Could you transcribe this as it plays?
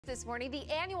this morning. The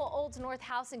annual Old North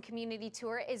House and Community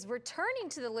Tour is returning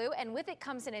to the Lou, and with it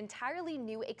comes an entirely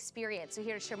new experience. So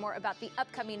here to share more about the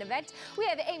upcoming event, we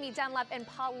have Amy Dunlap and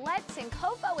Paulette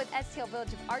Sankofa with STL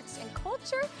Village of Arts and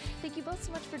Culture. Thank you both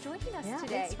so much for joining us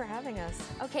today. Thanks for having us.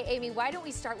 Okay, Amy, why don't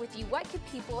we start with you? What could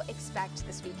people expect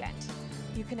this weekend?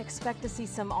 You can expect to see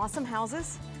some awesome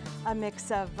houses, a mix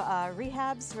of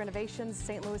rehabs, renovations,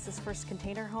 St. Louis's first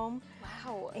container home.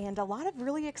 Wow. And a lot of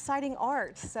really exciting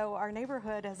art. So our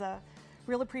neighborhood has a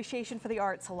real appreciation for the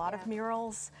arts. A lot of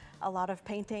murals, a lot of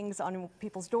paintings on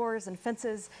people's doors and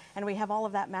fences, and we have all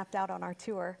of that mapped out on our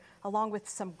tour, along with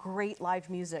some great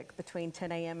live music between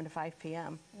 10 a.m. and 5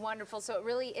 p.m. Wonderful. So it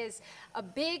really is a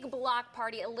big block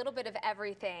party, a little bit of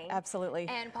everything. Absolutely.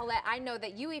 And Paulette, I know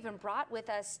that you even brought with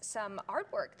us some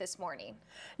artwork this morning.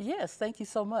 Yes, thank you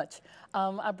so much.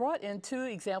 I brought in two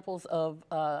examples of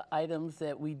items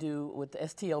that we do with the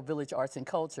STL Village Arts and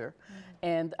Culture.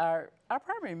 And our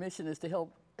primary mission is to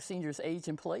help seniors age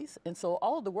in place, and so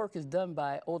all of the work is done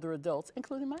by older adults,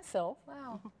 including myself.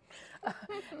 Wow.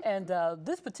 And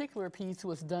this particular piece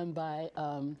was done by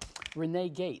Renee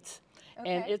Gates. Okay.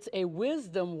 And it's a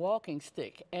wisdom walking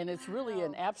stick, and it's really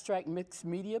an abstract mixed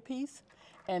media piece,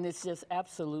 and it's just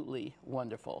absolutely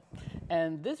wonderful.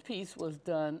 And this piece was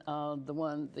done,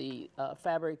 the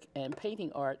fabric and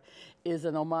painting art is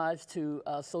an homage to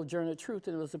Sojourner Truth,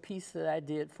 and it was a piece that I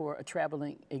did for a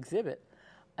traveling exhibit.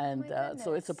 And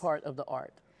so it's a part of the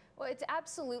art. Well, it's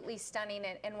absolutely stunning,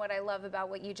 and what I love about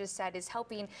what you just said is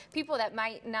helping people that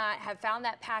might not have found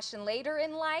that passion later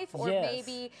in life, or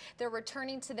maybe they're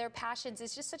returning to their passions.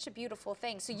 It's just such a beautiful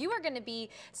thing. So you are going to be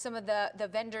some of the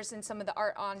vendors and some of the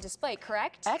art on display,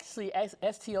 correct? Actually,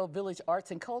 STL Village Arts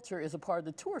and Culture is a part of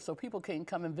the tour, so people can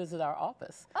come and visit our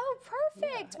office. Oh,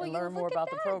 perfect. And learn more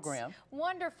about the program.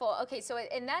 Wonderful. Okay, so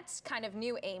and that's kind of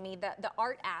new, Amy, the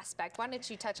art aspect. Why don't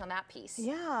you touch on that piece?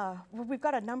 Yeah, well, we've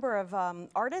got a number of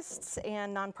artists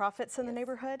and nonprofits in the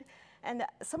neighborhood, and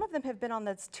some of them have been on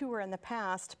this tour in the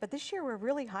past, but this year we're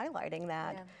really highlighting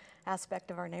that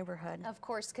aspect of our neighborhood. Of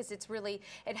course, because it's really,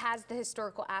 it has the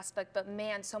historical aspect, but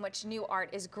man, so much new art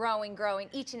is growing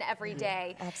each and every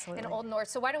day in Old North.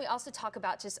 So why don't we also talk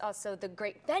about just also the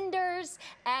great vendors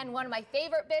and one of my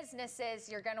favorite businesses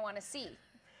you're going to want to see.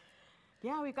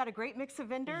 Yeah, we've got a great mix of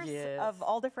vendors of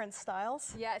all different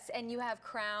styles. Yes, and you have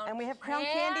Crown. And we have Crown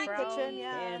Candy Kitchen.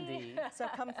 Candy. So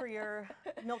come for your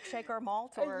milkshake or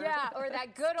malt, or or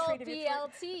that good old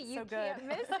BLT. You so can't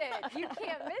miss it. You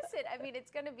can't miss it. I mean, it's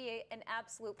going to be an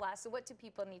absolute blast. So what do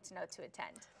people need to know to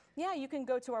attend? Yeah, you can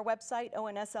go to our website,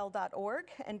 onsl.org,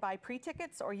 and buy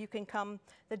pre-tickets, or you can come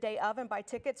the day of and buy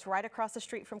tickets right across the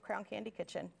street from Crown Candy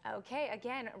Kitchen. Okay,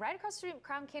 again, right across the street from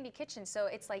Crown Candy Kitchen. So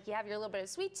it's like you have your little bit of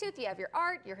sweet tooth, you have your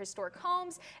art, your historic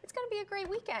homes. It's going to be a great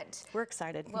weekend. We're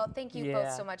excited. Well, thank you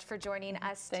both so much for joining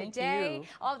us today.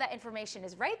 All of that information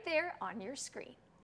is right there on your screen.